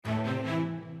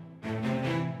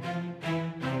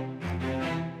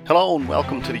Hello and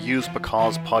welcome to the Use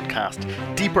Because podcast.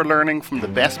 Deeper learning from the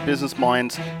best business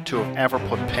minds to have ever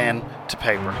put pen to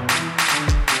paper.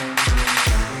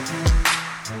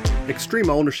 Extreme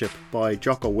Ownership by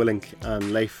Jocko Willink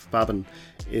and Leif Babin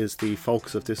is the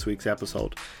focus of this week's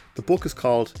episode. The book is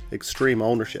called Extreme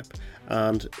Ownership,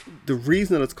 and the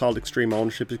reason that it's called Extreme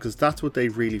Ownership is because that's what they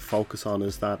really focus on,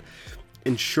 is that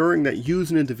ensuring that you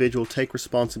as an individual take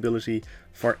responsibility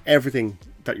for everything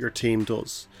that your team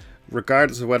does.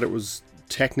 Regardless of whether it was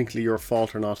technically your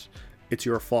fault or not, it's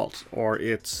your fault, or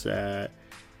it's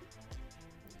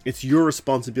your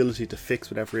responsibility to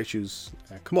fix whatever issues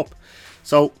come up.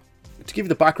 So, to give you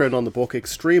the background on the book,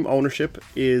 Extreme Ownership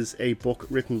is a book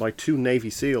written by two Navy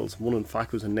SEALs. One, in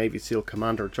fact, was a Navy SEAL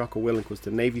commander. Jocko Willink was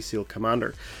the Navy SEAL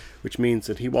commander, which means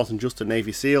that he wasn't just a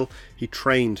Navy SEAL, he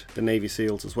trained the Navy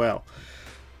SEALs as well.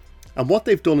 And what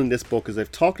they've done in this book is they've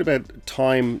talked about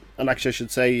time, and actually I should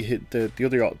say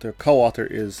the co-author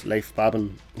is Leif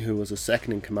Babin, who was a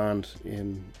second in command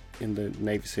in the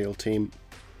Navy SEAL team.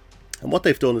 And what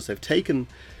they've done is they've taken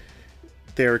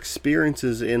their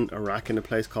experiences in Iraq in a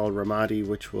place called Ramadi,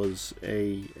 which was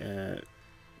a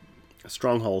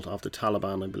stronghold of the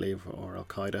Taliban, I believe, or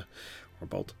Al-Qaeda, or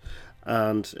both.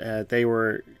 And they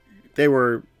were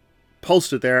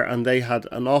posted there, and they had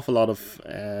an awful lot of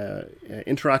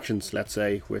interactions, let's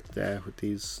say, with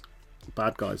these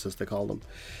bad guys, as they call them.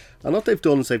 And what they've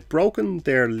done is they've broken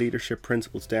their leadership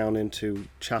principles down into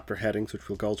chapter headings, which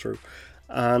we'll go through.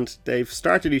 And they've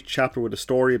started each chapter with a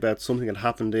story about something that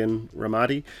happened in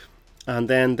Ramadi, and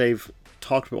then they've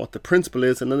talked about what the principle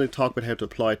is, and then they talk about how to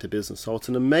apply it to business. So it's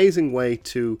an amazing way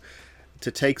to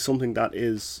take something that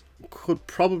could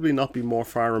probably not be more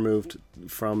far removed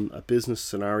from a business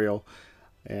scenario,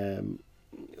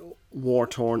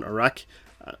 war-torn Iraq,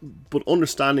 but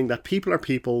understanding that people are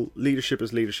people, leadership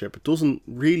is leadership. It doesn't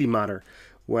really matter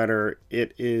whether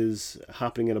it is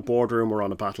happening in a boardroom or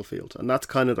on a battlefield, and that's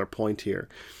kind of their point here.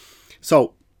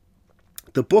 So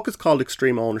the book is called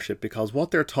Extreme Ownership because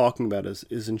what they're talking about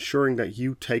is ensuring that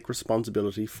you take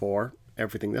responsibility for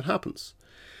everything that happens.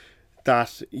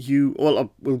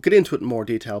 We'll get into it in more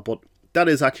detail, but that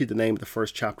is actually the name of the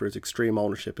first chapter, is Extreme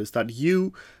Ownership, is that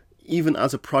you, even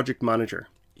as a project manager,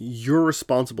 you're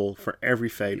responsible for every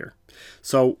failure.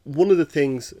 So one of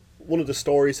the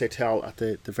stories they tell at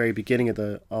the very beginning of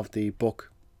the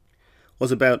book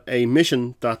was about a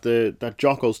mission that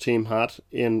Jocko's team had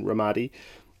in Ramadi,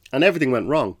 and everything went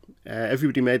wrong.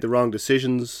 Everybody made the wrong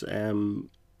decisions, and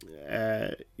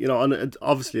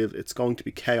obviously it's going to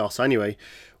be chaos anyway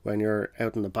when you're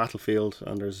out in the battlefield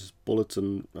and there's bullets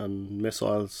and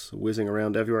missiles whizzing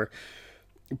around everywhere.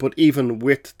 But even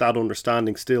with that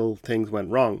understanding, still things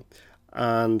went wrong,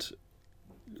 and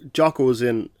Jocko was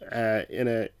in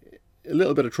a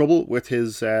little bit of trouble with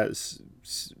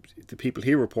the people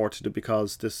he reported to,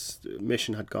 because this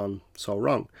mission had gone so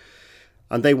wrong,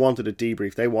 and they wanted a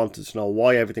debrief. They wanted to know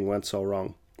why everything went so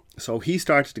wrong. So he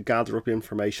started to gather up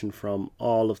information from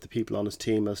all of the people on his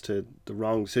team as to the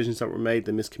wrong decisions that were made,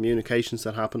 the miscommunications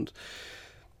that happened.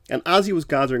 And as he was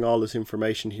gathering all this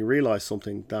information, he realized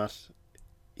something, that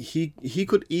he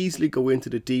could easily go into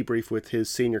the debrief with his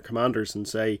senior commanders and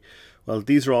say, well,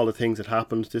 these are all the things that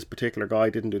happened. This particular guy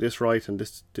didn't do this right, and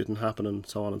this didn't happen, and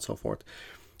so on and so forth.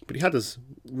 But he had this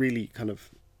really kind of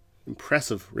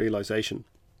impressive realization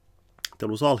that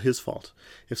it was all his fault.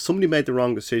 If somebody made the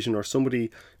wrong decision, or if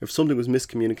something was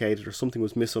miscommunicated or something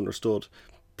was misunderstood,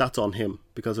 that's on him,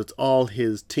 because it's all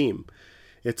his team.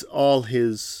 It's all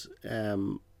his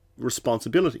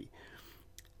responsibility,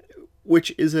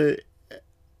 which is a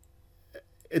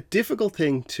difficult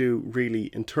thing to really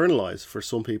internalize for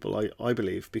some people, I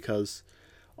believe, because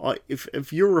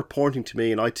if you're reporting to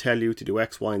me and I tell you to do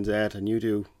X, Y, and Z, and you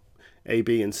do A,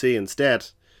 B, and C instead,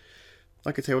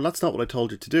 I could say, well, that's not what I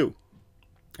told you to do.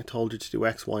 I told you to do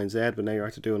X, Y, and Z, but now you're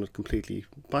actually doing it completely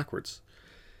backwards.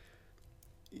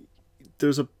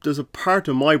 There's a part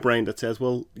of my brain that says,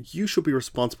 well, you should be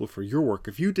responsible for your work.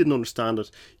 If you didn't understand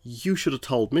it, you should have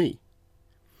told me.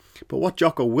 But what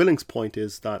Jocko Willink's point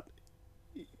is that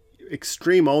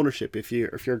extreme ownership, if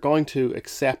you're going to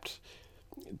accept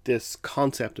this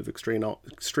concept of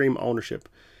extreme ownership,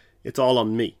 it's all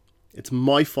on me. It's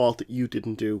my fault that you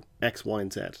didn't do X, Y,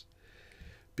 and Z.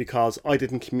 Because I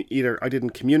didn't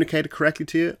communicate it correctly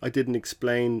to you. I didn't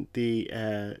explain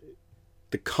the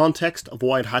context of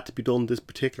why it had to be done this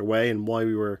particular way, and why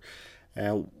we were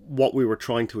what we were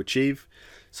trying to achieve.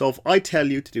 So if I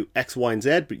tell you to do X, Y, and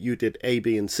Z, but you did A,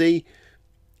 B, and C,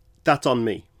 that's on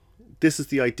me. This is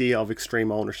the idea of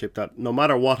extreme ownership, that no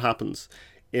matter what happens,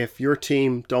 if your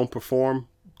team don't perform,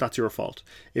 that's your fault.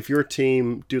 If your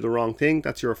team do the wrong thing,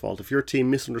 that's your fault. If your team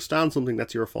misunderstands something,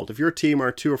 that's your fault. If your team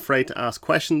are too afraid to ask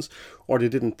questions, or they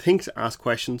didn't think to ask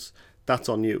questions, that's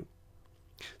on you.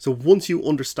 So once you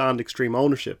understand extreme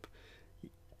ownership,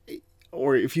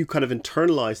 or if you kind of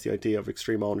internalize the idea of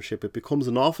extreme ownership, it becomes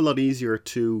an awful lot easier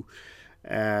to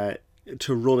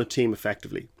run a team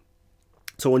effectively.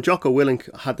 So when Jocko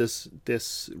Willink had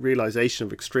this realization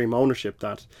of extreme ownership,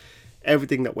 that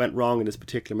everything that went wrong in this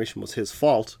particular mission was his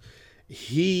fault,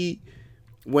 he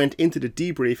went into the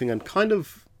debriefing and kind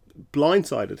of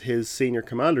blindsided his senior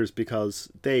commanders, because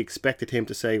they expected him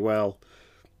to say, well,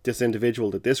 this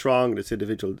individual did this wrong, this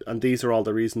individual, and these are all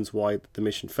the reasons why the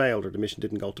mission failed or the mission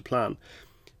didn't go to plan.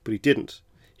 But he didn't.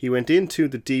 He went into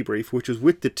the debrief, which was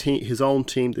with the team, his own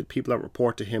team, the people that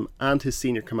report to him, and his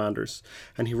senior commanders.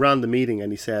 And he ran the meeting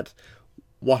and he said,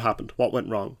 what happened? What went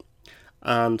wrong?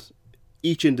 And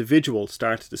each individual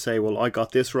started to say, well, I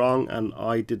got this wrong and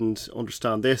I didn't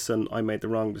understand this and I made the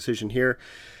wrong decision here.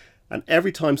 And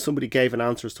every time somebody gave an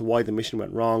answer as to why the mission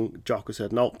went wrong, Jocko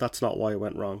said, no, that's not why it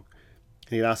went wrong.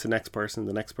 And he'd ask the next person,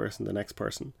 the next person, the next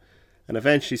person. And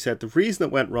eventually said, the reason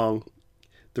it went wrong,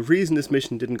 the reason this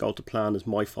mission didn't go to plan is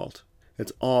my fault.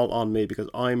 It's all on me because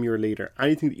I'm your leader.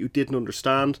 Anything that you didn't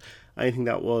understand, anything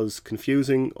that was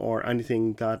confusing, or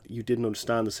anything that you didn't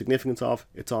understand the significance of,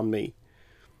 it's on me.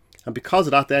 And because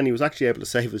of that, then he was actually able to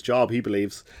save his job, he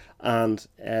believes. And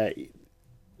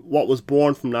what was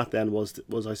born from that then was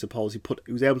I suppose,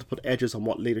 he was able to put edges on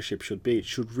what leadership should be. It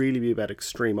should really be about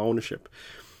extreme ownership.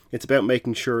 It's about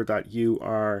making sure that you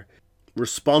are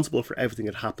responsible for everything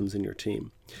that happens in your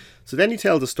team. So then he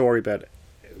tells a story about,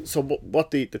 so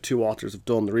what the two authors have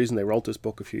done, the reason they wrote this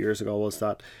book a few years ago was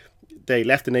that they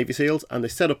left the Navy SEALs and they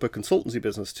set up a consultancy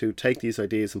business to take these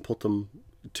ideas and put them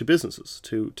to businesses,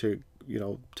 to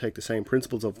take the same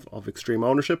principles of extreme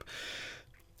ownership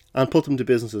and put them to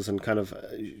businesses and kind of,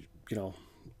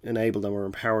 enable them or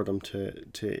empower them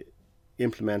to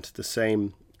implement the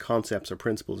same concepts or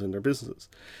principles in their businesses.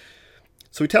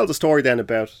 So he tells a story then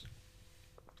about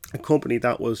a company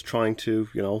that was trying to,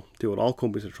 do what all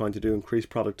companies are trying to do, increase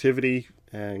productivity,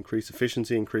 increase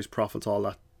efficiency, increase profits, all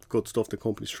that good stuff that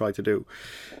companies try to do.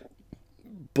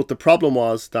 But the problem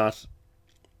was that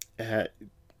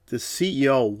the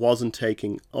CEO wasn't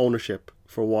taking ownership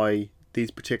for why these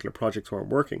particular projects weren't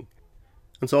working.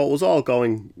 And so it was all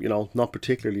going, not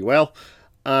particularly well.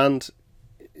 And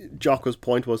Jocko's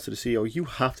point was to the CEO, you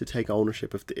have to take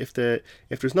ownership. If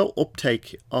there's no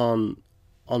uptake on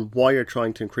why you're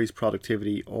trying to increase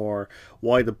productivity or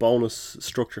why the bonus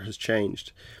structure has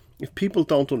changed, if people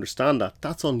don't understand that,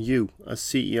 that's on you as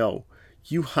CEO.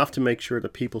 You have to make sure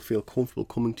that people feel comfortable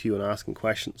coming to you and asking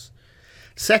questions.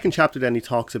 Second chapter then he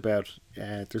talks about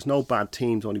there's no bad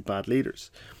teams, only bad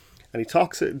leaders. And he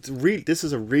talks, this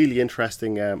is a really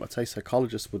interesting, I'd say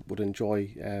psychologists would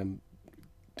enjoy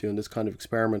doing this kind of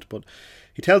experiment, but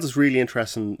he tells this really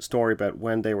interesting story about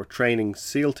when they were training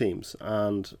SEAL teams.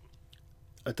 And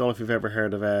I don't know if you've ever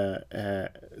heard of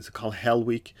is it called Hell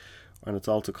Week, and it's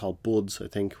also called Buds, I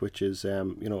think, which is a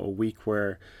week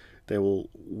where they will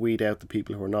weed out the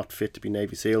people who are not fit to be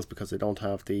Navy SEALs because they don't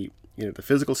have the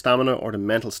physical stamina, or the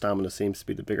mental stamina seems to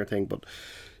be the bigger thing. But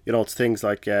it's things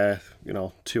like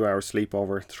 2 hours sleep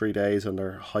over 3 days, and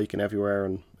they're hiking everywhere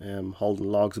and holding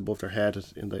logs above their head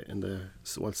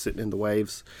while sitting in the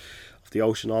waves of the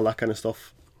ocean, all that kind of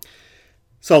stuff.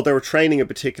 So they were training a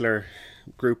particular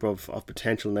group of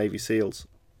potential Navy SEALs,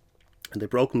 and they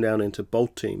broke them down into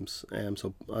boat teams.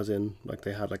 So as in, like,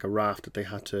 they had like a raft that they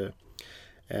had to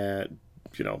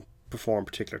perform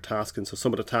particular tasks. And so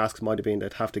some of the tasks might have been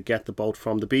they'd have to get the boat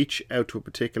from the beach out to a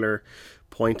particular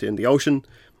point in the ocean.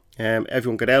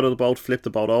 Everyone get out of the boat, flip the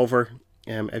boat over,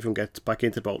 everyone gets back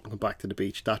into the boat and come back to the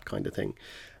beach, that kind of thing.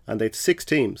 And they had 6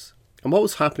 teams. And what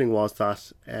was happening was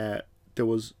that they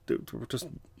were just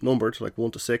numbered like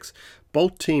 1 to 6.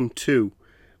 Both team 2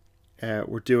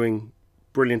 were doing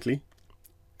brilliantly,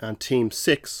 and team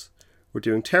 6 were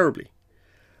doing terribly.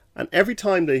 And every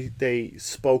time they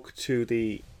spoke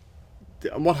to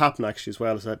and what happened actually as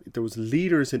well is that there was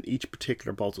leaders in each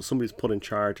particular boat. So somebody's put in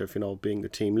charge of, being the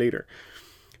team leader.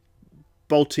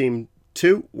 Both team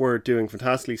 2 were doing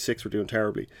fantastically, 6 were doing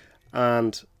terribly.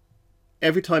 And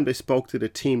every time they spoke to the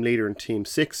team leader in team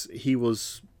 6, he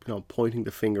was, pointing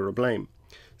the finger of blame,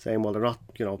 saying, well, they're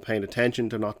not, paying attention,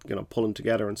 they're not, pulling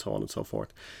together, and so on and so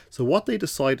forth. So what they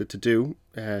decided to do,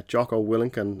 Jocko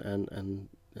Willink and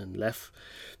Leff,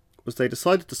 was they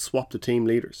decided to swap the team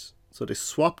leaders. So they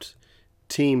swapped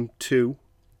team 2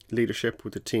 leadership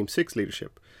with the team 6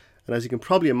 leadership. And as you can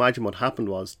probably imagine, what happened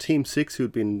was team 6,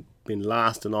 who'd been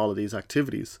last in all of these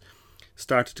activities,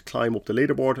 started to climb up the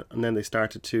leaderboard, and then they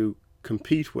started to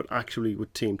compete with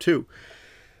Team 2.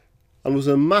 And it was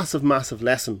a massive, massive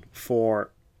lesson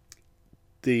for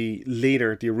the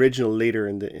leader, the original leader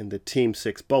in the Team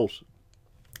 6 boat.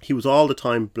 He was all the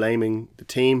time blaming the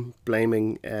team,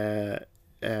 blaming their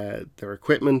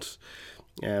equipment,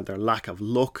 their lack of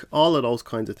luck, all of those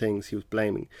kinds of things he was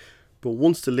blaming. But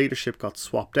once the leadership got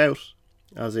swapped out,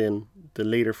 as in the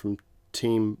leader from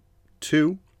Team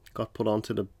 2 got put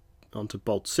onto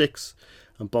Boat 6,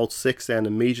 and Boat 6 then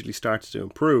immediately started to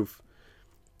improve,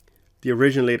 the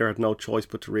original leader had no choice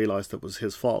but to realise that it was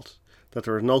his fault, that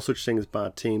there are no such thing as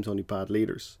bad teams, only bad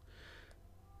leaders.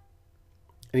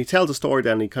 And he tells a story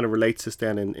then, he kind of relates this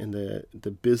then in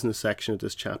the business section of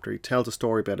this chapter. He tells a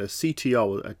story about a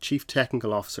CTO, a Chief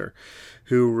Technical Officer,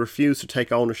 who refused to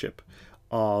take ownership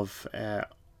of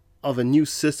a new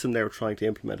system they were trying to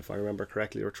implement, if I remember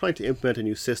correctly. They were trying to implement a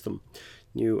new system,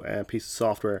 new piece of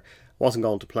software. Wasn't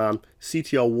going to plan.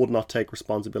 CTO would not take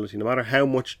responsibility. No matter how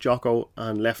much Jocko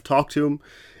and Leff talked to him,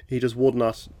 he just would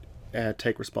not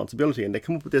take responsibility. And they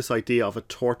come up with this idea of a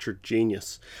tortured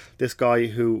genius. This guy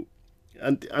who,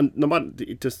 and no matter,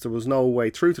 there was no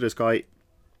way through to this guy.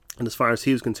 And as far as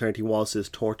he was concerned, he was this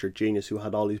tortured genius who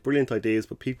had all these brilliant ideas,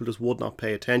 but people just would not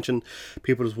pay attention.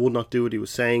 People just would not do what he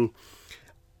was saying,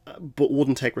 but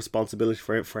wouldn't take responsibility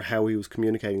for how he was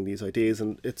communicating these ideas.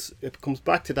 And it comes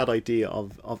back to that idea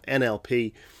of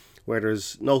NLP, where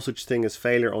there's no such thing as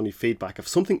failure, only feedback. If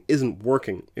something isn't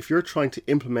working, if you're trying to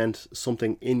implement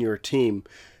something in your team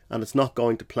and it's not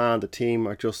going to plan, the team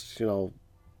are just,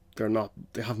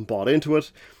 they haven't bought into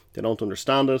it, they don't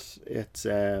understand it, it's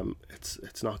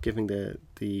not giving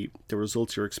the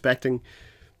results you're expecting,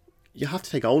 you have to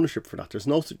take ownership for that.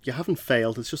 You haven't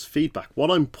failed, it's just feedback. What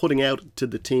I'm putting out to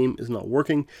the team is not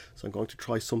working, so I'm going to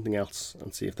try something else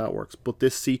and see if that works. But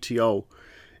this CTO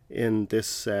in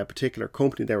this particular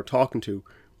company they were talking to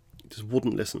just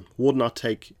wouldn't listen, would not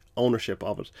take ownership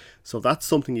of it. So that's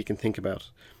something you can think about,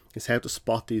 is how to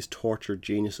spot these tortured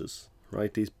geniuses,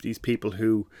 right? These people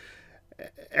who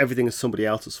everything is somebody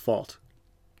else's fault.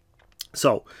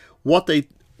 So what they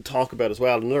talk about as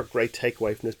well, another great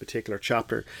takeaway from this particular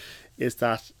chapter, is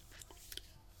that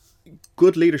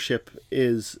good leadership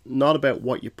is not about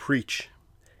what you preach,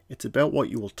 it's about what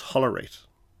you will tolerate.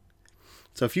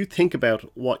 So if you think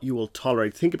about what you will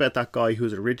tolerate, think about that guy who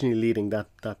was originally leading that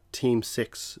Team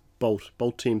 6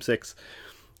 boat Team 6,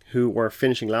 who were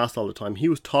finishing last all the time. He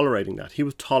was tolerating that. He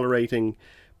was tolerating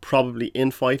probably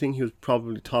infighting. He was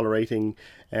probably tolerating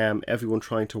everyone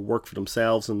trying to work for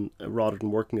themselves and rather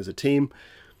than working as a team.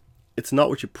 It's not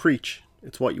what you preach,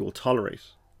 it's what you will tolerate.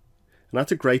 And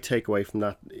that's a great takeaway from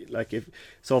that.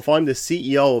 If I'm the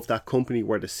CEO of that company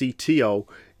where the CTO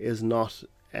is not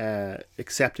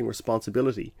accepting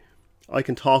responsibility, I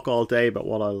can talk all day about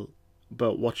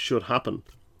what should happen,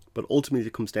 but ultimately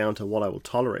it comes down to what I will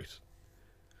tolerate.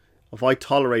 If I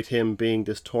tolerate him being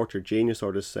this tortured genius,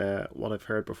 or this what I've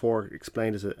heard before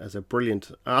explained as a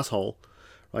brilliant asshole,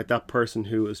 right? That person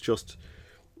who is just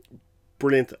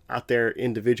brilliant at their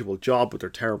individual job, but they're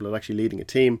terrible at actually leading a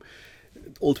team.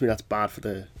 Ultimately, that's bad for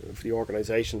the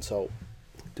organization. So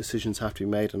decisions have to be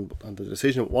made, and the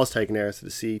decision that was taken there is that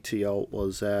the CTO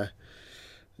was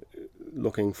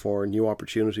looking for new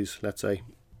opportunities, let's say.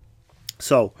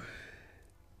 So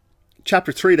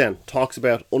chapter 3 then talks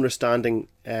about understanding,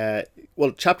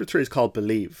 chapter 3 is called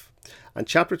Believe, and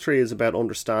chapter 3 is about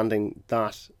understanding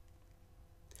that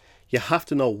you have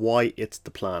to know why it's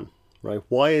the plan, right?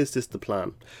 Why is this the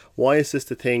plan? Why is this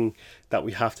the thing that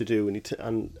we have to do?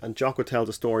 And Jocko tells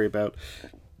a story about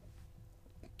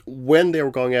when they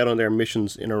were going out on their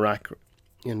missions in Iraq,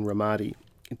 in Ramadi.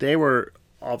 They were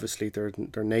obviously, they're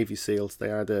Navy SEALs.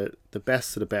 They are the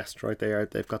best of the best, right?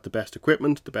 They've got the best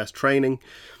equipment, the best training,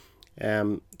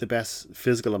 the best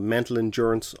physical and mental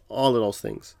endurance, all of those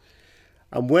things.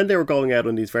 And when they were going out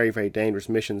on these very, very dangerous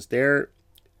missions, their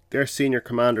senior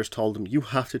commanders told them, you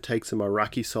have to take some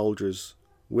Iraqi soldiers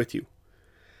with you.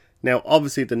 Now,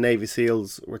 obviously, the Navy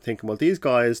SEALs were thinking, well, these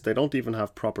guys, they don't even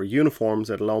have proper uniforms,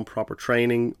 let alone proper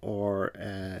training or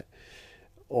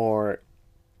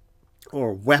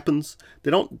weapons.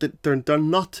 They're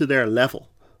not to their level.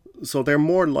 So they're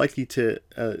more likely to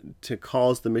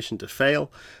cause the mission to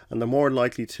fail, and they're more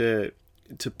likely to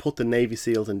put the Navy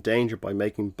SEALs in danger by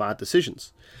making bad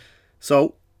decisions.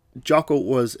 So Jocko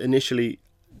was initially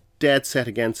dead set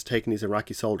against taking these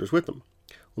Iraqi soldiers with them,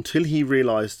 until he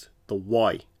realized the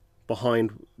why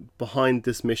behind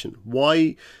this mission.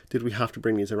 Why did we have to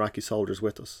bring these Iraqi soldiers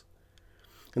with us?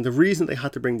 And the reason they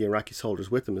had to bring the Iraqi soldiers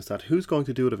with them is that who's going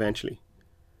to do it eventually?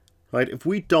 Right? If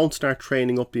we don't start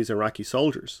training up these Iraqi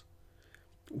soldiers,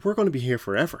 we're going to be here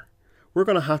forever. we're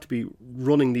going to have to be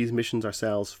running these missions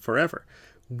ourselves forever.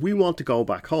 We want to go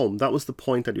back home. That was the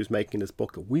point that he was making in his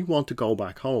book, that we want to go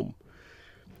back home.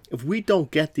 If we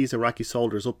don't get these Iraqi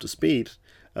soldiers up to speed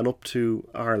and up to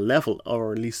our level,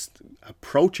 or at least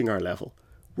approaching our level,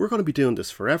 we're going to be doing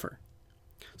this forever.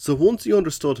 So once he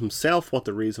understood himself what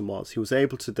the reason was, he was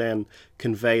able to then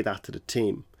convey that to the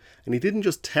team. And he didn't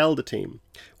just tell the team.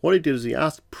 What he did is he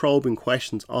asked probing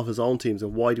questions of his own teams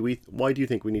of why do you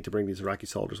think we need to bring these Iraqi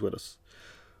soldiers with us?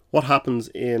 What happens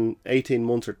in 18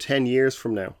 months or 10 years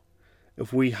from now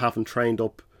if we haven't trained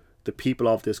up the people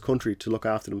of this country to look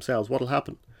after themselves? What will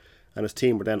happen? And his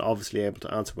team were then obviously able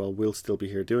to answer, well, we'll still be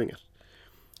here doing it.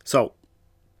 So,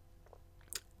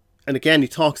 and again, he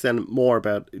talks then more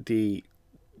about the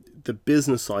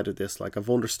business side of this, like of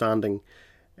understanding,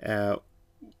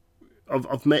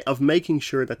 of making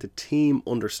sure that the team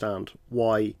understand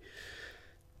why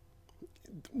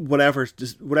whatever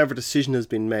decision has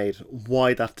been made,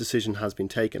 why that decision has been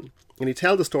taken. And he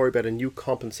tells the story about a new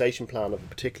compensation plan of a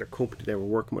particular company they were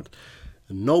working with,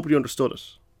 and nobody understood it.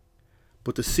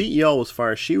 But the CEO, as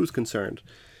far as she was concerned,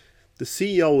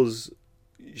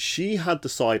 she had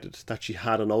decided that she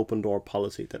had an open door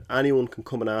policy, that anyone can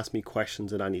come and ask me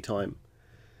questions at any time.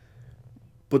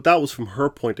 But that was from her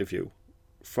point of view.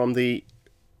 From the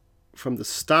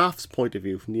staff's point of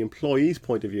view, from the employees'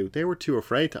 point of view, they were too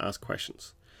afraid to ask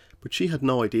questions. But she had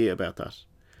no idea about that.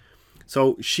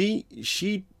 So she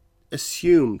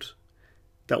assumed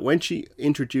that when she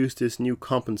introduced this new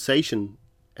compensation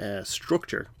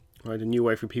structure, right, a new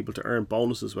way for people to earn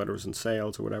bonuses, whether it was in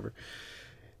sales or whatever,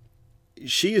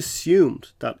 she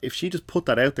assumed that if she just put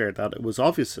that out there, that it was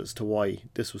obvious as to why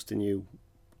this was the new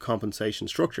compensation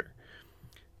structure.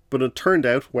 But it turned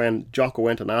out when Jocko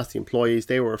went and asked the employees,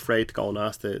 they were afraid to go and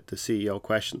ask the CEO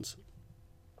questions,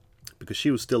 because she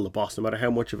was still the boss. No matter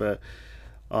how much of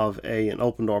an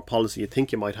open door policy you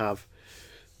think you might have,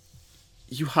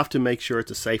 you have to make sure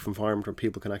it's a safe environment where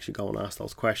people can actually go and ask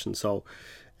those questions. So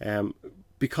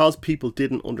because people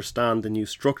didn't understand the new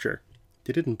structure,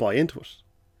 they didn't buy into it.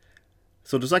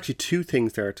 So there's actually two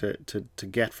things there to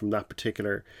get from that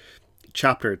particular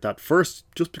chapter. That first,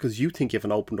 just because you think you have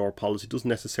an open door policy doesn't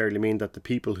necessarily mean that the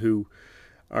people who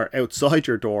are outside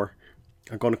your door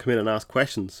are going to come in and ask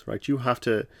questions, right? You have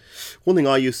to, one thing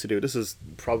I used to do, this is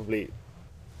probably,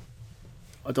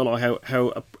 I don't know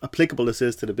how applicable this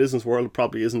is to the business world, it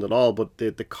probably isn't at all, but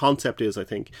the concept is, I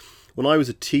think, when I was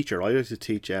a teacher, I used to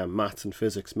teach maths and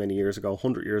physics many years ago,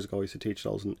 100 years ago. I used to teach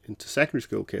those into secondary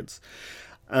school kids.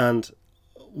 And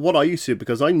what I used to do,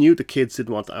 because I knew the kids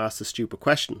didn't want to ask a stupid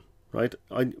question, right?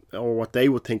 Or what they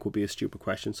would think would be a stupid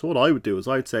question. So what I would do is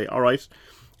I'd say, all right,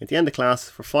 at the end of class,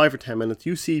 for 5 or 10 minutes,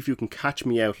 you see if you can catch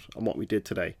me out on what we did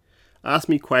today. Ask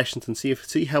me questions and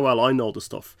see how well I know the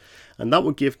stuff. And that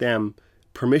would give them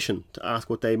permission to ask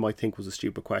what they might think was a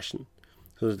stupid question,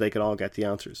 so that they could all get the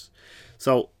answers.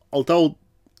 So although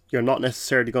you're not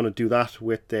necessarily going to do that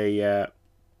with a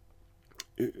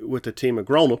team of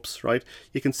grown-ups, right,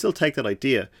 you can still take that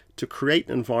idea to create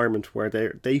an environment where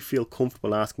they feel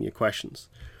comfortable asking you questions.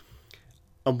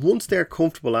 And once they're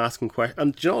comfortable asking questions,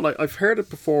 and you know, I've heard it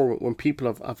before when people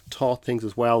have taught things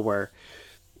as well, where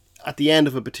at the end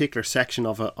of a particular section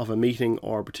of a meeting,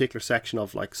 or a particular section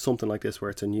of like something like this, where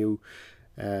it's a new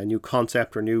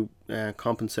concept or new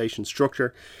compensation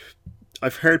structure,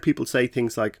 I've heard people say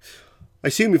things like, I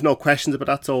assume you've no questions about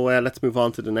that, so let's move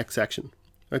on to the next section.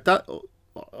 Like that,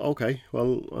 okay,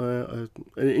 well,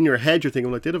 in your head you're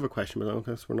thinking, well, I did have a question, but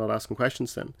okay, so we're not asking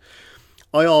questions then.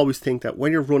 I always think that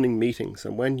when you're running meetings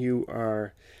and when you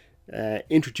are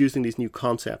introducing these new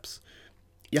concepts,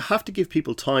 you have to give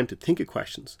people time to think of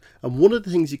questions. And one of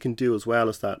the things you can do as well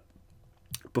is that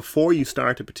before you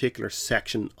start a particular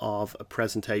section of a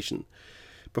presentation,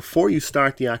 before you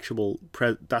start the actual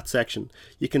that section,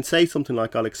 you can say something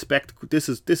like, I'll expect, this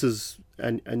is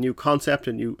a new concept,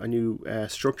 a new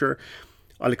structure.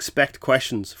 I'll expect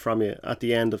questions from you at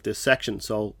the end of this section.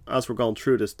 So as we're going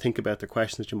through this, think about the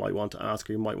questions that you might want to ask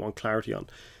or you might want clarity on.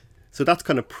 So that's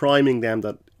kind of priming them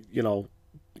that, you know,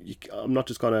 I'm not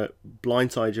just going to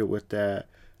blindside you with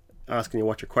asking you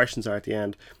what your questions are at the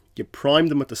end. You prime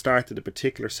them at the start of the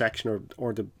particular section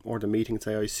or the meeting and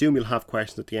say, I assume you'll have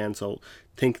questions at the end, so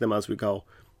think of them as we go.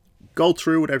 Go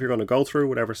through whatever you're going to go through,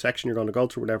 whatever section you're going to go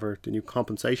through, whatever the new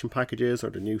compensation package is or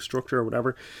the new structure or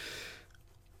whatever.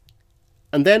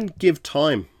 And then give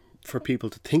time for people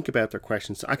to think about their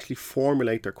questions, to actually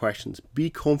formulate their questions. Be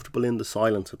comfortable in the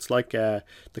silence. It's like, they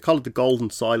call it the golden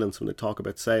silence when they talk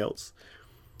about sales.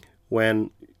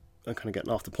 When, I'm kind of getting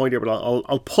off the point here, but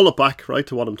I'll pull it back right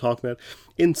to what I'm talking about.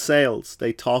 In sales,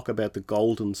 they talk about the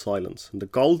golden silence. And the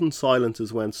golden silence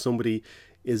is when somebody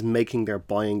is making their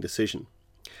buying decision.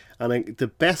 And the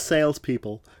best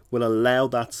salespeople will allow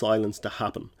that silence to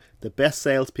happen. The best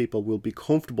salespeople will be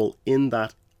comfortable in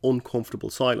that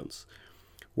uncomfortable silence,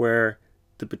 where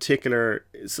the particular,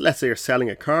 so let's say you're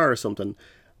selling a car or something,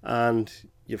 and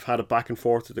you've had a back and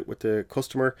forth with the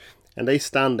customer, and they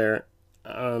stand there,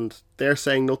 and they're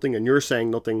saying nothing, and you're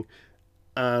saying nothing,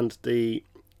 and the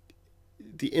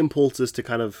impulse is to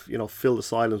kind of, fill the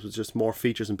silence with just more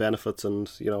features and benefits, and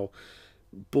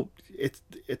but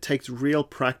it takes real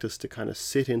practice to kind of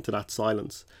sit into that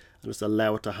silence and just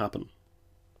allow it to happen.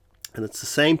 And it's the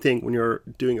same thing when you're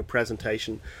doing a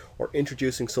presentation or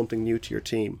introducing something new to your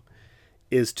team,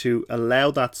 is to allow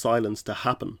that silence to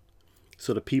happen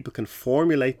so that people can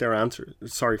formulate their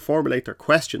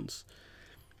questions.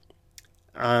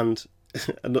 And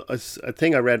a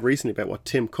thing I read recently about what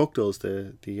Tim Cook does,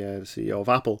 the CEO of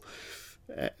Apple,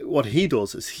 what he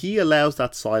does is he allows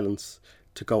that silence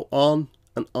to go on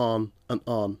and on and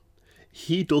on.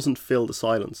 He doesn't fill the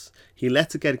silence. He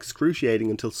lets it get excruciating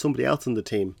until somebody else in the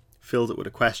team fills it with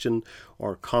a question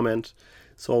or a comment.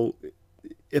 So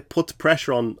it puts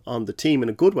pressure on the team in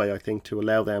a good way, I think, to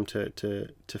allow them to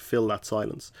fill that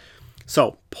silence.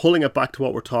 So pulling it back to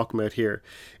what we're talking about here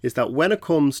is that when it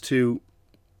comes to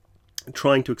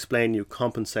trying to explain your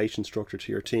compensation structure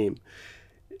to your team,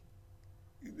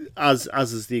 as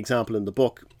is the example in the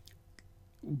book,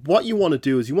 what you want to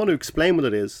do is you want to explain what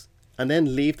it is and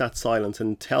then leave that silence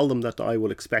and tell them that I will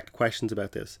expect questions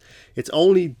about this. It's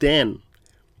only then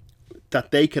that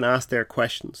they can ask their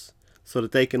questions so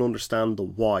that they can understand the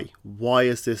why. Why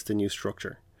is this the new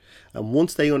structure? And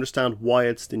once they understand why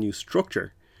it's the new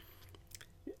structure,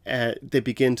 they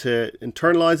begin to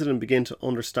internalize it and begin to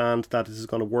understand that this is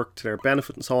going to work to their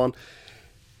benefit and so on.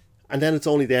 And then it's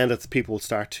only then that people will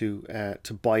start to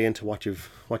buy into what you've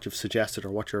suggested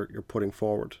or what you're putting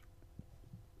forward.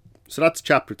 So that's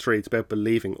chapter 3. It's about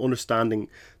believing, understanding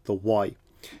the why.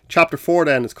 Chapter 4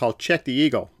 then is called Check the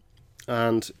Ego.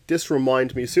 And this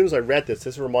reminded me, as soon as I read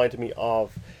this reminded me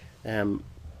of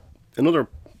another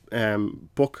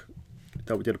book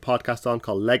that we did a podcast on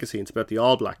called Legacy. It's about the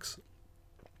All Blacks.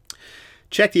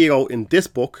 Check the Ego in this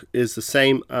book is the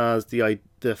same as the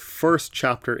first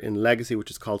chapter in Legacy,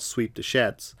 which is called Sweep the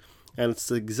Sheds. And it's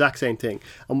the exact same thing.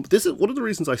 And this is one of the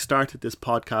reasons I started this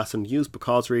podcast and used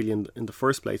Because really in the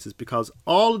first place, is because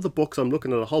all of the books, I'm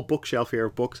looking at a whole bookshelf here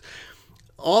of books,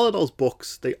 all of those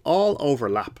books, they all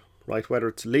overlap, right? Whether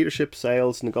it's leadership,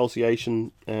 sales,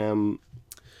 negotiation,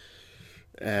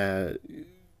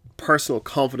 personal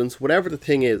confidence, whatever the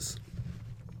thing is,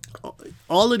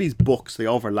 all of these books, they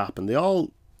overlap, and they all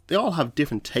have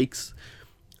different takes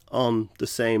on the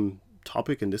same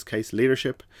topic, in this case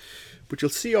leadership, but you'll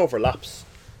see overlaps.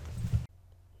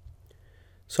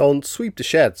 So in Sweep the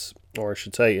Sheds, or I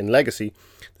should say in Legacy,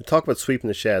 they talk about sweeping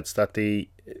the sheds, that the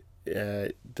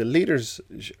leaders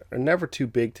are never too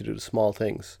big to do the small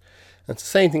things. And it's the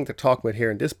same thing they're talking about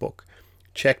here in this book.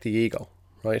 Check the ego,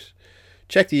 right?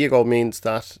 Check the ego means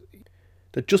that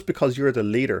just because you're the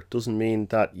leader doesn't mean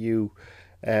that you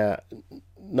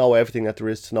know everything that there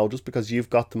is to know. Just because you've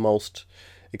got the most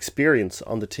experience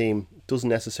on the team doesn't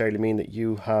necessarily mean that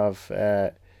you have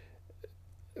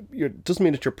doesn't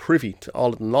mean that you're privy to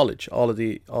all of the knowledge, all of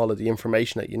the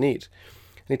information that you need.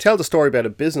 And he tells a story about a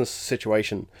business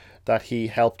situation that he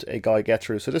helped a guy get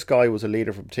through. So this guy was a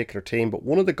leader of a particular team, but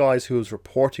one of the guys who was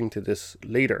reporting to this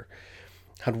leader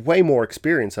had way more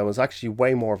experience and was actually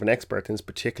way more of an expert in this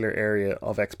particular area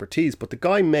of expertise. But the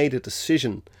guy made a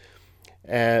decision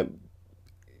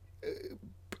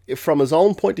from his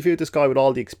own point of view. This guy with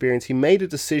all the experience, he made a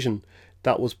decision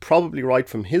that was probably right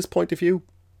from his point of view,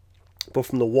 but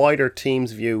from the wider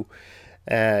team's view,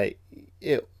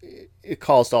 it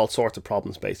caused all sorts of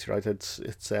problems, basically, right?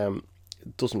 It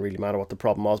doesn't really matter what the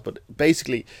problem was, but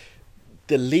basically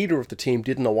the leader of the team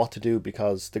didn't know what to do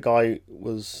because the guy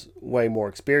was way more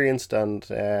experienced and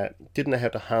didn't know how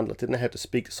to handle it, didn't know how to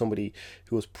speak to somebody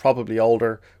who was probably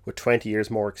older with 20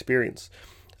 years more experience.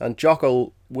 And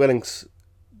Jocko Willink's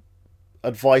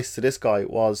advice to this guy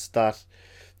was that,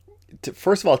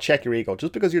 first of all, check your ego.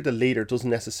 Just because you're the leader doesn't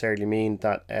necessarily mean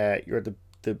that you're the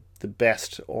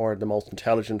best or the most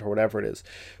intelligent or whatever it is.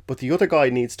 But the other guy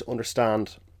needs to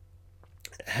understand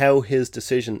how his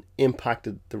decision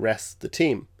impacted the rest of the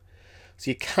team.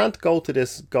 So you can't go to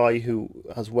this guy who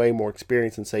has way more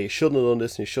experience and say you shouldn't have done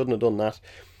this and you shouldn't have done that.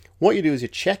 What you do is you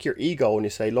check your ego and you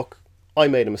say, look, I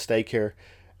made a mistake here.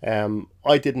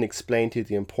 I didn't explain to you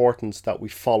the importance that we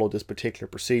follow this particular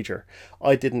procedure.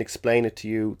 I didn't explain it to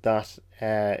you that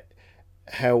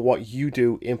how what you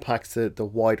do impacts the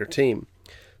wider team.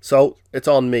 So it's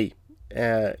on me.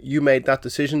 you made that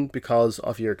decision because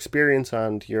of your experience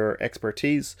and your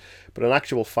expertise, but in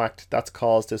actual fact that's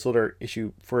caused this other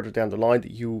issue further down the line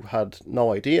that you had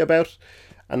no idea about,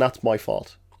 and that's my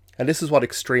fault. And this is what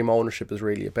extreme ownership is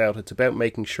really about. It's about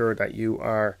making sure that you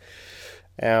are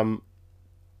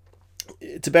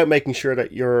it's about making sure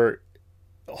that you're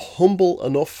humble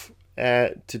enough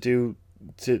to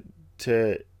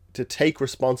take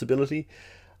responsibility,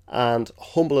 and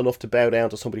humble enough to bow down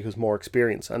to somebody who's more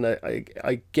experienced. And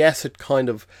I guess it kind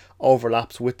of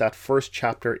overlaps with that first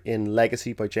chapter in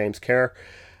Legacy by James Kerr,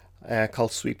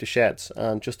 called Sweep the Sheds.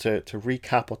 And just to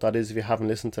recap what that is, if you haven't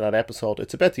listened to that episode,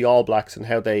 it's about the All Blacks and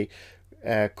how they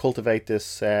cultivate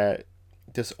this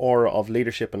aura of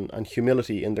leadership and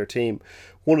humility in their team.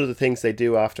 One of the things they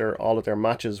do after all of their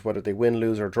matches, whether they win,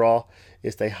 lose or draw,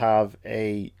 is they have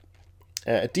a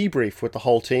debrief with the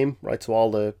whole team, right? So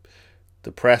all the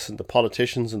press and the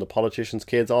politicians and the politicians'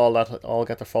 kids, all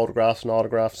get their photographs and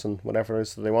autographs and whatever it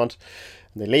is that they want,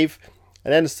 and they leave.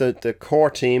 And then it's the core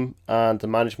team and the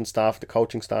management staff, the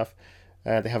coaching staff.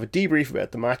 They have a debrief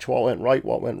about the match, what went right,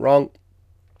 what went wrong.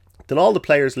 Then all the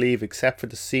players leave except for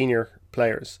the senior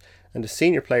players, and the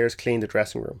senior players clean the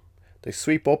dressing room. They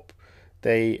sweep up,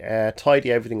 they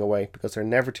tidy everything away, because they're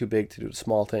never too big to do the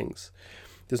small things.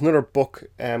 There's another book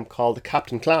called The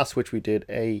Captain Class, which we did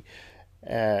a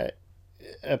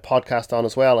podcast on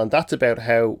as well, and that's about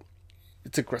how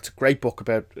it's a great book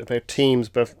about teams,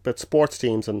 about sports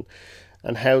teams, and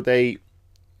how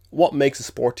what makes a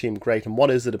sport team great, and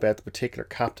what is it about the particular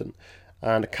captain.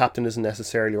 And a captain isn't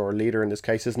necessarily, or a leader in this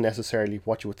case, isn't necessarily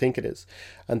what you would think it is.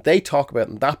 And they talk about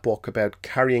in that book about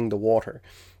carrying the water,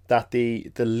 that the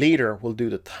leader will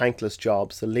do the thankless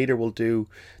jobs. The leader will do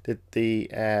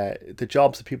the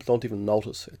jobs that people don't even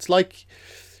notice. It's like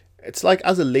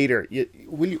as a leader,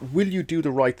 will you do the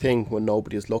right thing when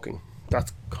nobody is looking?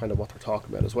 That's kind of what they're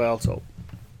talking about as well. So,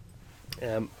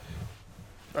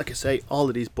 like I say, all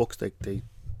of these books they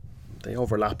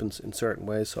overlap in certain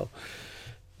ways. So,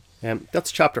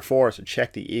 that's chapter 4. So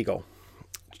check the ego.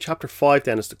 Chapter 5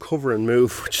 then is the cover and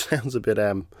move, which sounds a bit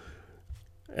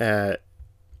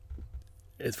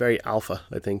it's very alpha,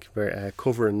 I think. Very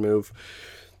cover and move.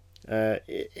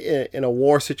 In a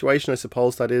war situation, I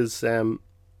suppose that is. Okay,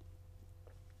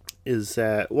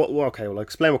 well, I'll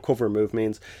explain what cover and move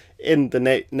means. In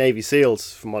the Navy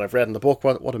SEALs, from what I've read in the book,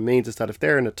 what it means is that if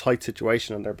they're in a tight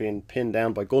situation and they're being pinned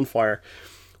down by gunfire,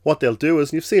 what they'll do is,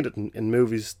 and you've seen it in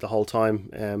movies the whole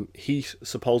time, Heat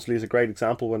supposedly is a great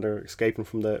example when they're escaping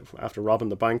after robbing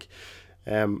the bank.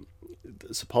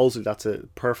 Supposedly that's a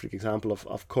perfect example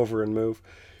of cover and move.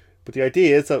 But the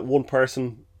idea is that one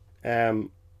person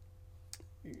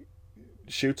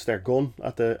shoots their gun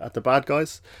at the bad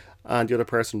guys, and the other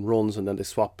person runs, and then they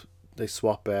swap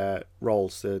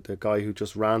roles. The guy who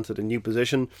just ran to the new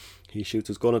position, he shoots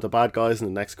his gun at the bad guys, and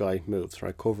the next guy moves,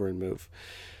 right? Cover and move.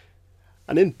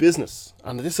 And in business,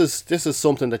 and this is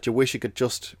something that you wish you could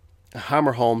just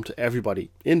hammer home to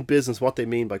everybody. In business, what they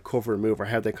mean by cover and move, or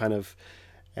how they kind of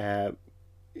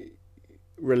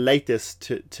relate this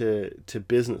to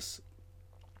business,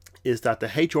 is that the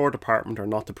HR department are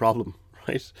not the problem,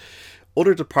 right?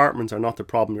 Other departments are not the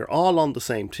problem. You're all on the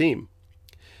same team.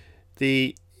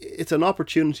 It's an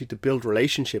opportunity to build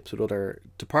relationships with other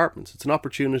departments. It's an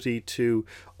opportunity to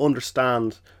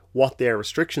understand what their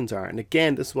restrictions are. And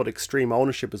again, this is what extreme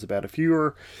ownership is about. If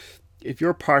you're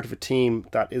part of a team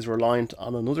that is reliant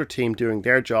on another team doing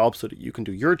their job so that you can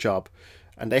do your job,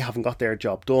 and they haven't got their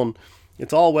job done,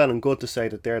 it's all well and good to say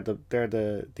that they're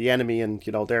the enemy, and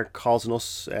they're causing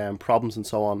us problems and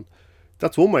so on.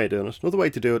 That's one way of doing it. Another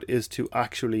way to do it is to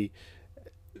actually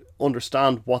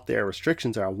understand what their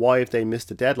restrictions are, why have they missed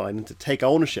the deadline, and to take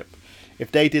ownership.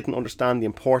 If they didn't understand the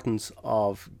importance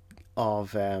of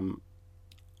how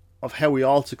we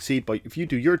all succeed by, if you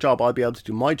do your job, I'll be able to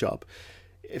do my job.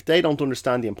 If they don't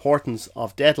understand the importance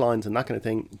of deadlines and that kind of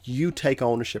thing, you take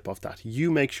ownership of that.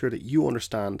 You make sure that you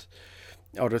understand,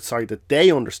 that they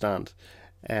understand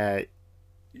the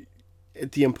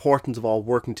importance of all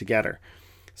working together.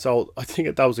 So I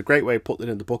think that was a great way of putting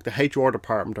it in the book. The HR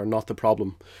department are not the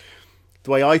problem.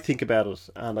 The way I think about it,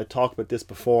 and I talked about this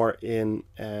before in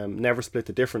Never Split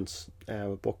the Difference,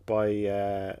 a book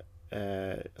by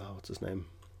what's his name?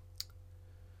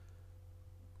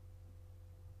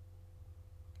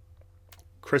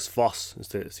 Chris Voss is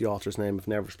the author's name of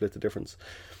Never Split the Difference.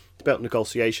 It's about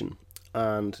negotiation,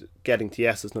 and Getting to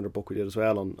Yes is another book we did as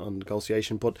well on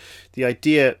negotiation. But the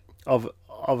idea of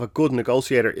a good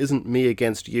negotiator isn't me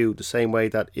against you, the same way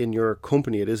that in your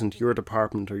company it isn't your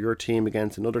department or your team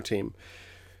against another team.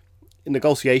 In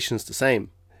negotiation, it's the same.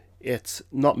 It's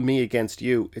not me against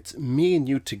you. It's me and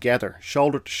you together,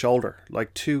 shoulder to shoulder,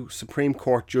 like two Supreme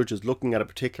Court judges looking at a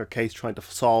particular case trying to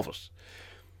solve it.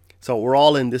 So we're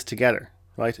all in this together,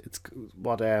 right? It's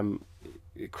what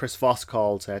Chris Voss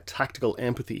calls tactical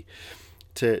empathy.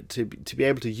 To be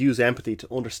able to use empathy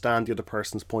to understand the other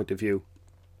person's point of view.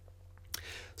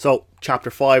 So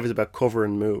chapter 5 is about cover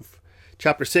and move.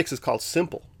 Chapter 6 is called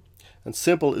simple. And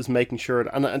simple is making sure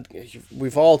that, and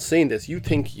we've all seen this. You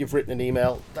think you've written an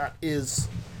email that is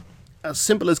as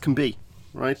simple as can be,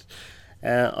 right?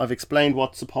 I've explained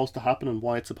what's supposed to happen and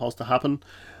why it's supposed to happen,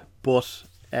 but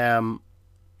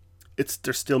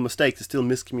there's still mistakes, there's still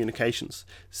miscommunications.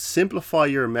 Simplify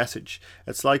your message.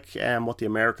 It's like what the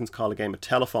Americans call a game of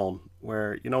telephone,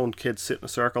 where, you know, when kids sit in a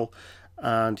circle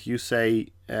and you say,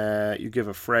 you give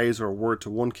a phrase or a word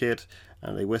to one kid,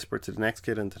 and they whisper it to the next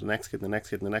kid and to the next kid and the next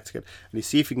kid and the next kid, and you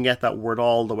see if you can get that word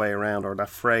all the way around, or that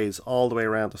phrase all the way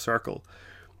around the circle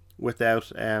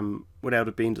without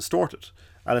it being distorted.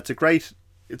 And it's a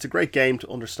great game to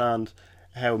understand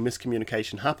how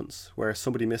miscommunication happens, where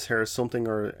somebody mishears something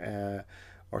or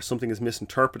something is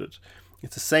misinterpreted.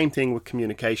 It's the same thing with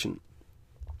communication.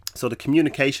 So the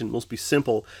communication must be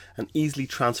simple and easily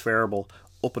transferable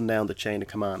up and down the chain of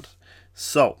command.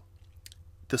 So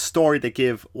the story they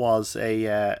give was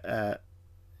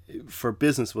for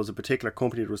business was a particular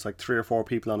company. There was like 3 or 4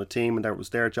 people on a team, and that was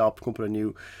their job to come up with a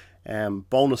new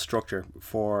bonus structure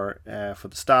for the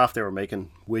staff. They were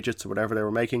making widgets or whatever they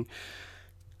were making,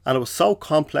 and it was so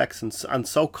complex and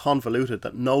so convoluted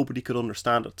that nobody could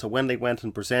understand it. So when they went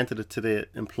and presented it to the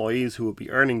employees who would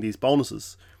be earning these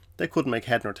bonuses, they couldn't make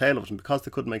head nor tail of it. And because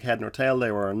they couldn't make head nor tail,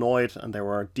 they were annoyed and they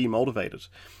were demotivated.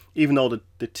 Even though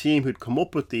the team who'd come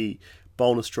up with the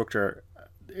bonus structure,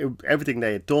 everything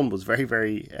they had done was very,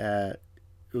 very it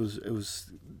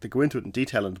was they go into it in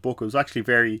detail in the book. It was actually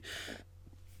very,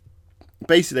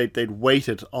 basically they'd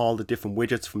weighted all the different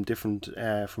widgets from different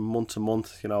from month to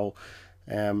month, you know,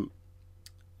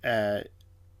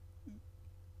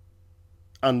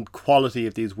 and quality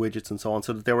of these widgets and so on,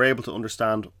 so that they were able to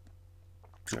understand,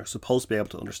 or supposed to be able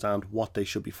to understand, what they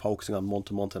should be focusing on month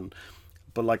to month.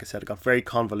 But like I said, it got very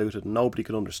convoluted and nobody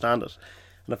could understand it.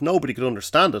 And if nobody could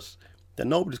understand it, then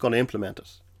nobody's going to implement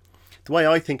it. The way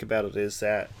I think about it is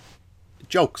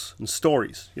jokes and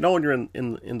stories. You know, when you're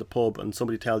in the pub and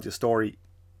somebody tells you a story,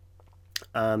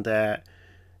 and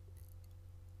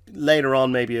later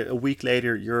on, maybe a week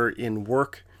later, you're in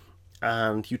work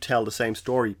and you tell the same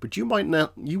story, but you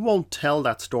won't tell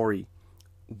that story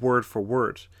word for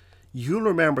word. You'll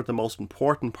remember the most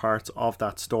important parts of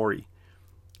that story,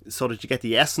 so that you get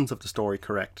the essence of the story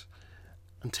correct,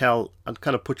 and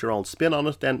kind of put your own spin on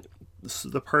it. Then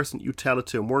the person you tell it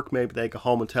to in work, maybe they go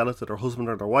home and tell it to their husband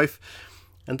or their wife,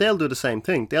 and they'll do the same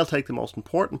thing. They'll take the most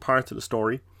important parts of the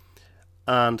story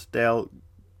and they'll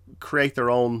create their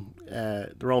own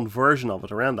version of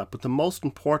it around that. But the most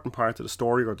important part of the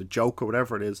story, or the joke, or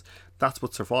whatever it is, that's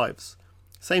what survives.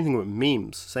 Same thing with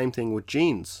memes, same thing with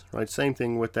genes, right? Same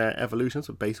thing with evolution. That's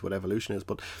what basically what evolution is.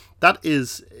 But that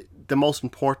is the most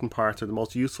important part, or the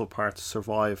most useful part, to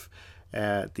survive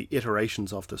the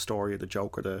iterations of the story, or the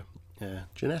joke, or the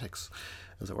genetics,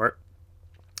 as it were.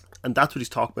 And that's what he's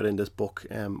talking about in this book.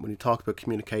 When he talks about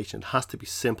communication, it has to be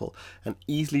simple and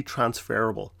easily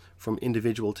transferable from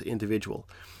individual to individual.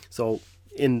 So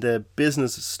in the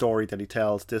business story that he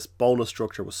tells, this bonus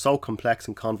structure was so complex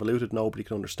and convoluted, nobody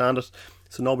could understand it.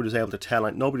 So nobody was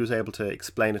able to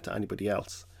explain it to anybody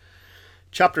else.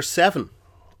 Chapter 7,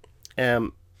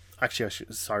 with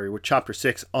chapter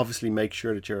 6, obviously make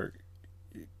sure that your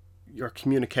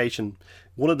communication.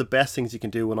 One of the best things you can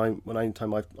do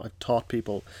anytime I've taught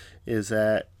people is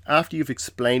after you've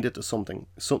explained it to something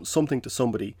to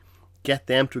somebody, get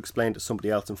them to explain to somebody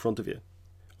else in front of you.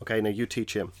 Okay, now you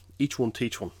teach him. Each one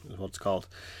teach one is what it's called.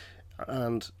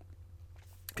 And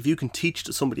if you can teach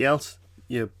to somebody else,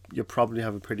 you probably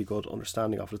have a pretty good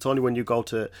understanding of it. It's only when you go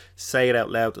to say it out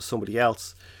loud to somebody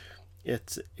else, you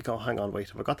go, hang on, wait,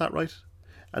 have I got that right?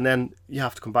 And then you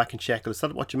have to come back and check, is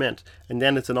that what you meant? And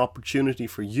then it's an opportunity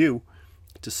for you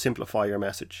to simplify your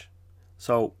message.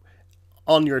 So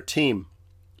on your team,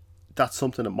 that's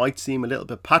something that might seem a little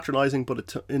bit patronizing, but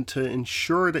to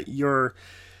ensure that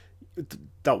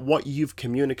what you've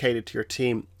communicated to your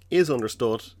team is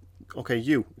understood. Okay,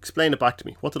 you explain it back to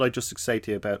me. What did I just say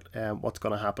to you about what's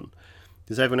going to happen?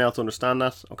 Does everyone else understand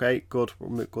that? Okay, good.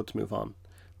 We're good to move on.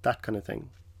 That kind of thing.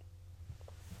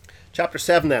 Chapter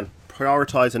 7 then,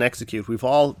 prioritize and execute. We've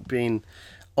all been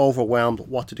overwhelmed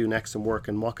what to do next in work,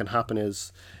 and what can happen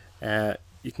is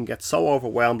you can get so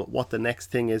overwhelmed at what the next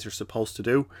thing is you're supposed to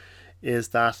do, is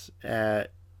that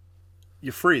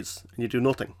you freeze and you do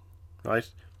nothing, right?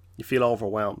 You feel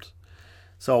overwhelmed.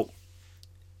 So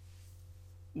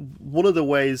one of the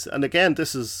ways, and again,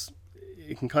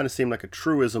 it can kind of seem like a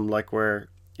truism, like where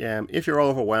if you're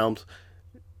overwhelmed,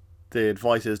 the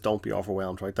advice is don't be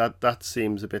overwhelmed, right? That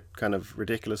seems a bit kind of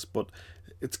ridiculous, but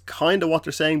it's kind of what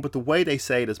they're saying, but the way they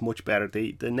say it is much better.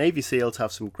 The Navy SEALs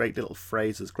have some great little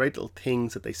phrases, great little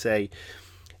things that they say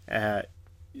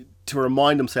to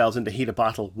remind themselves in the heat of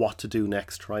battle what to do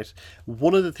next, right?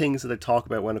 One of the things that they talk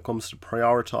about when it comes to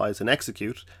prioritize and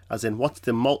execute, as in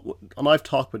and I've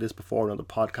talked about this before in other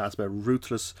podcasts about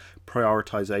ruthless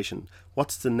prioritization.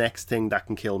 What's the next thing that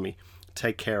can kill me?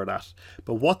 Take care of that.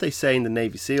 But what they say in the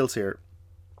Navy SEALs here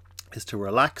is to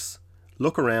relax,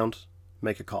 look around,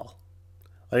 make a call.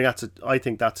 I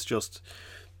think that's just,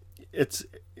 it's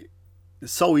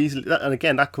so easily, and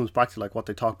again, that comes back to like what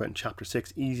they talk about in chapter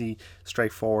 6, easy,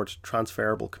 straightforward,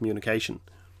 transferable communication.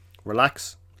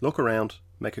 Relax, look around,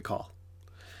 make a call.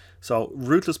 So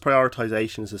ruthless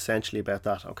prioritization is essentially about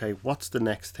that. Okay, what's the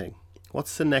next thing?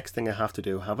 What's the next thing I have to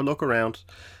do? Have a look around,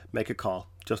 make a call.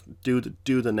 Just do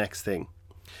the next thing.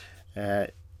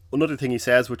 Another thing he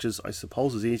says, which is I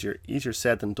suppose is easier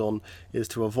said than done, is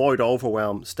to avoid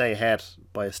overwhelm, stay ahead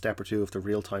by a step or two of the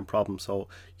real-time problem. So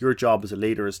your job as a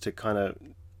leader is to kind of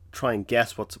try and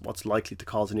guess what's likely to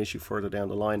cause an issue further down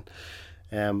the line.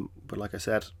 But like I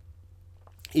said,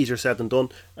 easier said than done.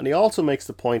 And he also makes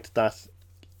the point that,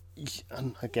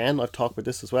 and again, I've talked about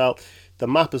this as well, the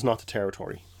map is not the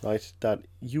territory, right? That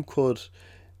you could,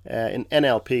 in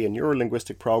NLP, in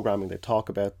Neuro-Linguistic Programming, they talk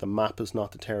about the map is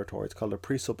not the territory. It's called a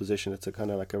presupposition. It's a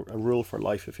kind of like a rule for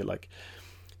life, if you like.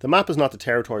 The map is not the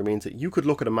territory means that you could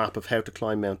look at a map of how to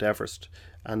climb Mount Everest,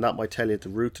 and that might tell you the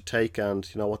route to take and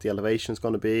what the elevation is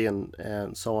going to be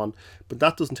and so on. But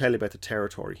that doesn't tell you about the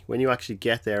territory. When you actually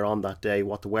get there on that day,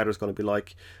 what the weather is going to be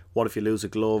like, what if you lose a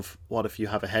glove, what if you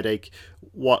have a headache,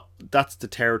 that's the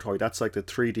territory. That's like the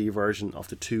 3D version of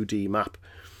the 2D map.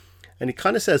 And he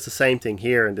kind of says the same thing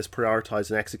here in this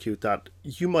prioritize and execute, that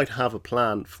you might have a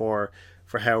plan for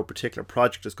how a particular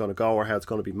project is going to go or how it's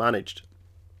going to be managed.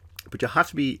 But you have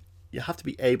to be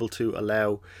able to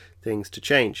allow things to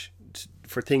change,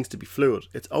 for things to be fluid.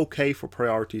 It's okay for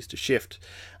priorities to shift.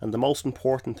 And the most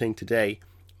important thing today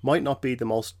might not be the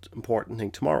most important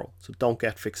thing tomorrow. So don't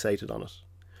get fixated on it.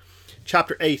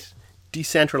 Chapter 8,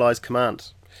 decentralized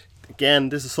command. Again,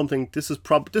 this is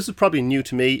probably new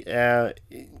to me.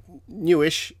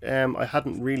 Newish. I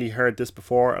hadn't really heard this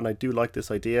before, and I do like this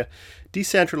idea.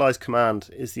 Decentralized command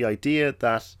is the idea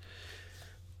that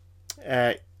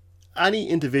any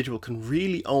individual can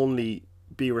really only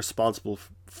be responsible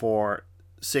for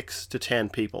 6 to 10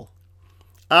 people.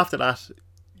 After that,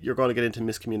 you're going to get into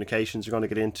miscommunications. You're going to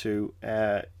get into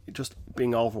just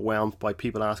being overwhelmed by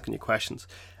people asking you questions.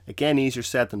 Again, easier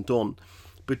said than done.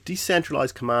 But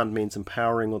decentralized command means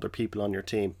empowering other people on your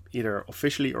team, either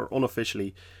officially or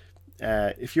unofficially.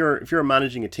 If you're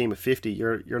managing a team of 50,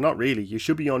 you're not really. You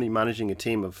should be only managing a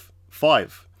team of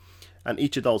 5, and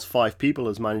each of those 5 people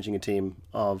is managing a team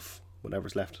of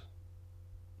whatever's left,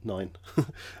 9.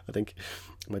 I think.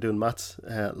 Am I doing maths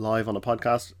live on a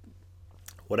podcast?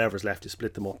 Whatever's left, you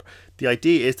split them up. The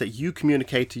idea is that you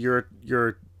communicate to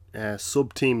your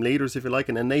sub team leaders, if you like,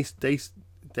 and then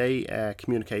they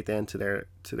communicate then to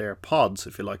their pods,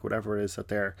 if you like, whatever it is that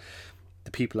they're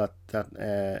the people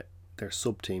that their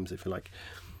sub teams, if you like.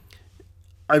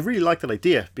 I really like that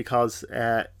idea because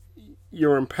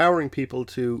you're empowering people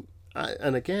to,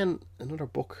 and again, another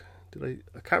book. I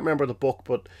can't remember the book,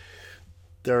 but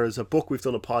there is a book we've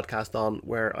done a podcast on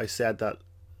where I said that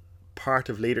part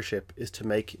of leadership is to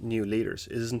make new leaders.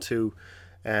 It isn't to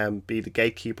be the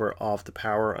gatekeeper of the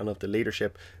power and of the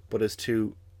leadership, but is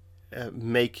to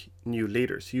make new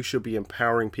leaders. You should be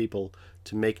empowering people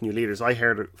to make new leaders. I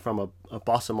heard it from a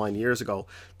boss of mine years ago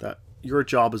that your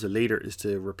job as a leader is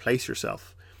to replace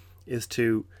yourself, is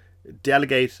to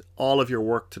delegate all of your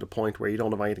work to the point where you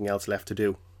don't have anything else left to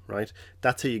do, right?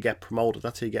 That's how you get promoted.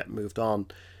 That's how you get moved on,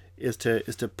 is to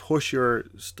push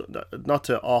not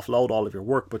to offload all of your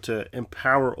work, but to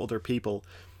empower other people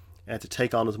to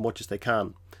take on as much as they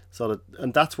can.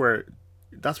 And that's where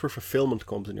fulfillment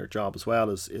comes in your job as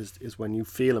well, is when you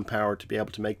feel empowered to be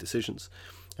able to make decisions.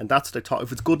 And that's what they talk.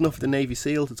 If it's good enough for the Navy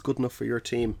SEALs, it's good enough for your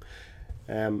team.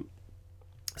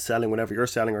 Selling whenever you're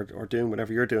selling or doing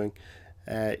whatever you're doing.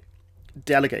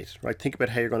 Delegate, right? Think about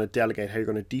how you're going to delegate, how you're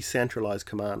going to decentralize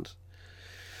command.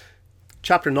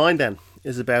 Chapter 9 then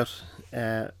is about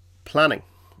planning.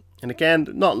 And again,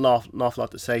 not an awful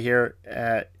lot to say here.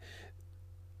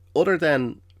 Other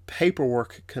than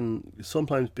paperwork can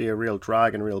sometimes be a real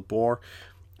drag and a real bore,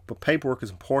 but paperwork is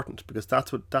important because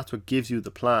that's what gives you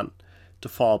the plan to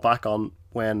fall back on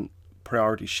when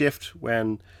priorities shift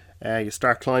when you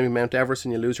start climbing Mount Everest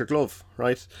and you lose your glove,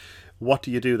 right? What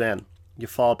do you do then? You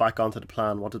fall back onto the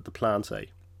plan. What did the plan say?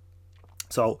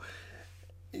 So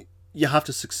you have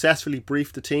to successfully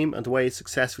brief the team, and the way you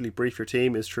successfully brief your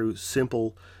team is through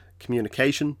simple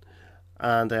communication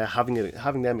and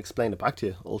having them explain it back to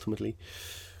you ultimately.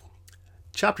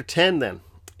 Chapter 10 then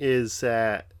is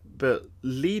about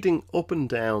leading up and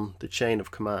down the chain of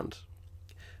command.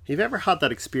 Have you ever had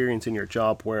that experience in your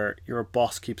job where your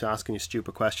boss keeps asking you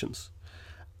stupid questions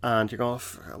and you're going,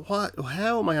 what?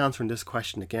 How am I answering this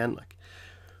question again? Like,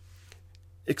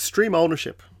 extreme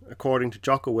ownership, according to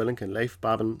Jocko Willink and Leif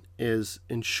Babin, is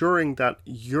ensuring that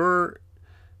your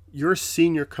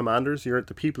senior commanders,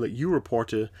 the people that you report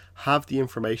to, have the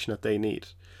information that they need.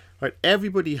 Right?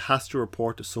 Everybody has to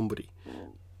report to somebody.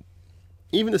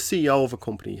 Even the CEO of a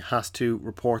company has to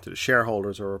report to the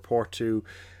shareholders or report to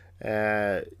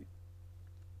the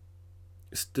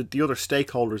other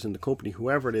stakeholders in the company,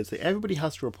 whoever it is. Everybody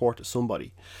has to report to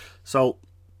somebody. So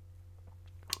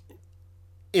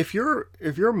if your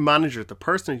manager, the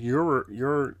person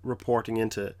you're reporting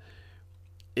into,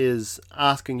 is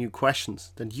asking you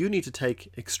questions, then you need to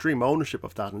take extreme ownership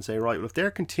of that and say, right, well, if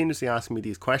they're continuously asking me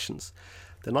these questions,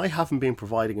 then I haven't been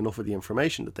providing enough of the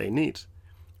information that they need,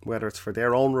 whether it's for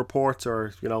their own reports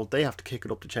or, they have to kick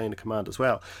it up the chain of command as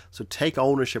well. So take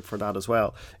ownership for that as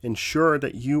well. Ensure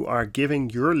that you are giving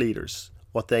your leaders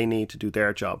what they need to do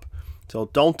their job. So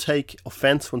don't take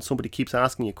offense when somebody keeps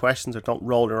asking you questions, or don't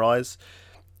roll your eyes.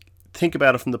 Think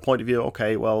about it from the point of view,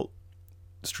 okay, well,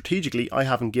 strategically, I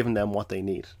haven't given them what they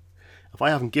need. If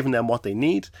I haven't given them what they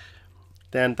need,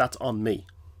 then that's on me,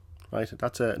 right?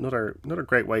 That's another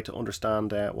great way to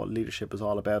understand what leadership is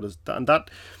all about. And that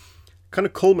kind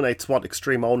of culminates what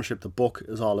Extreme Ownership, the book,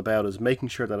 is all about, is making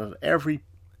sure that at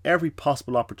every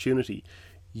possible opportunity,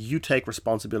 you take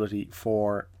responsibility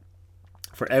for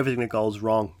everything that goes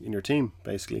wrong in your team,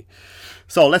 basically.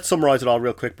 So let's summarize it all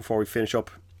real quick before we finish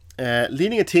up.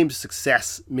 Leading a team to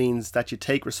success means that you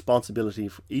take responsibility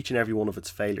for each and every one of its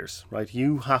failures, right?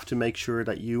 You have to make sure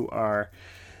that you are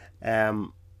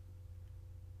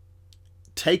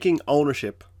taking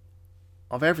ownership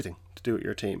of everything to do with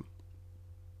your team.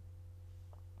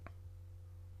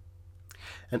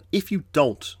 And if you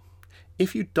don't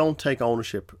take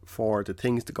ownership for the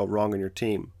things that go wrong in your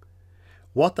team,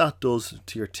 what that does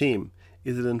to your team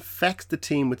is it infects the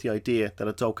team with the idea that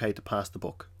it's okay to pass the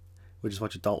buck, which is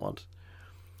what you don't want.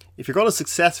 If you're going to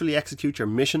successfully execute your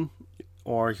mission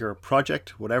or your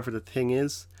project, whatever the thing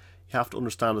is, you have to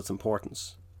understand its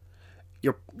importance.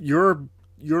 You're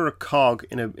a cog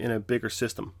in a bigger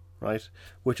system, right?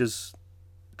 Which is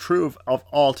true of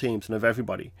all teams and of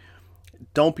everybody.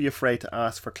 Don't be afraid to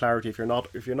ask for clarity. If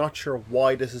you're not sure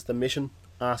why this is the mission,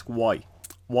 ask why.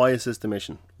 Why is this the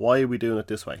mission? Why are we doing it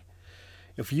this way?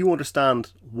 If you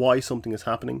understand why something is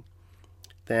happening,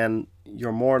 then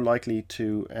you're more likely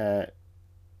to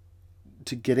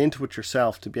get into it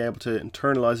yourself, to be able to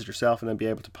internalize it yourself, and then be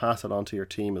able to pass it on to your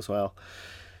team as well.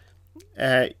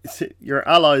 Your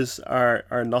allies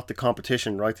are not the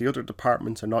competition, right? The other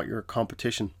departments are not your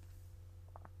competition.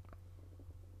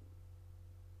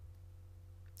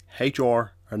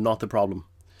 HR are not the problem.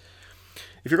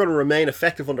 If you're going to remain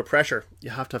effective under pressure,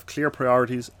 you have to have clear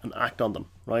priorities and act on them,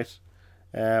 right?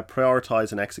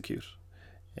 Prioritize and execute.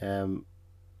 And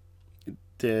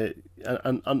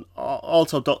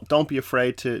also don't be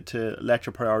afraid to let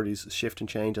your priorities shift and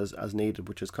change as needed,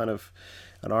 which is kind of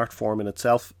an art form in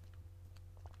itself.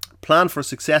 Plan for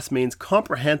success means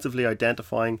comprehensively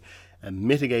identifying and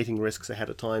mitigating risks ahead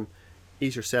of time.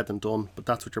 Easier said than done, but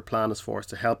that's what your plan is for, is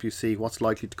to help you see what's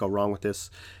likely to go wrong with this,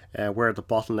 where the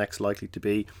bottleneck's likely to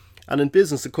be. And in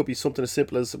business, it could be something as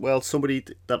simple as, well, somebody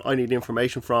that I need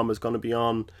information from is going to be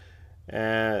on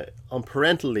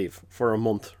parental leave for a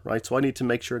month, right? So I need to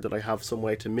make sure that I have some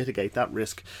way to mitigate that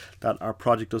risk, that our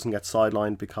project doesn't get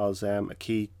sidelined because a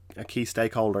key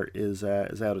stakeholder is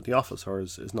out of the office or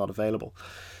is not available.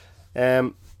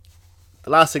 The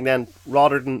last thing then,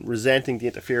 rather than resenting the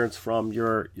interference from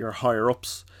your higher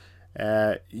ups,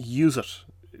 use it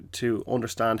to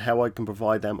understand how I can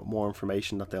provide them with more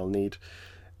information that they'll need,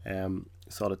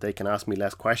 so that they can ask me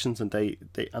less questions, and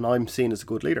and I'm seen as a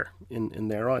good leader in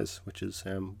their eyes, which is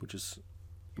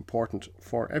important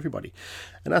for everybody.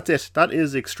 And that's it. That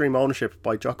is Extreme Ownership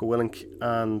by Jocko Willink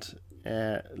and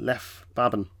Leif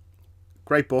Babin.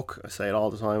 Great book. I say it all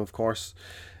the time, of course.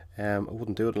 I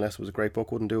wouldn't do it unless it was a great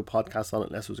book. Wouldn't do a podcast on it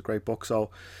unless it was a great book.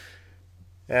 So,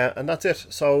 and that's it.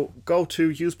 So go to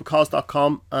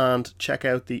usebecause.com and check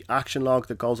out the action log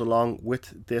that goes along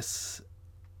with this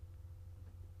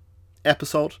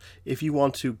episode. If you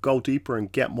want to go deeper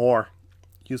and get more,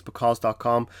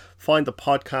 usebecause.com. Find the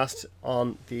podcast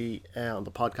on the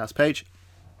podcast page.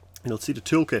 You'll see the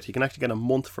toolkit. You can actually get a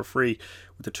month for free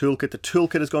with the toolkit. The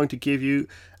toolkit is going to give you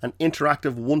an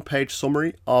interactive one-page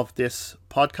summary of this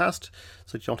podcast,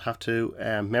 so you don't have to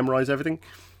memorize everything.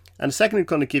 And the second it's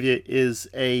going to give you is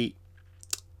an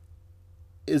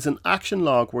action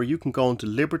log where you can go and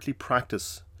deliberately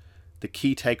practice the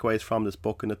key takeaways from this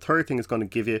book. And the third thing it's going to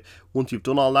give you, once you've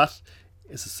done all that,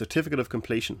 is a certificate of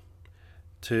completion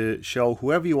to show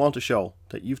whoever you want to show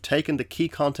that you've taken the key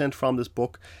content from this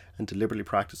book and deliberately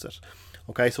practiced it.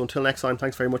 Okay, so until next time,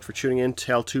 thanks very much for tuning in.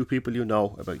 Tell 2 people you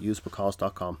know about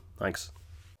usebecause.com. Thanks.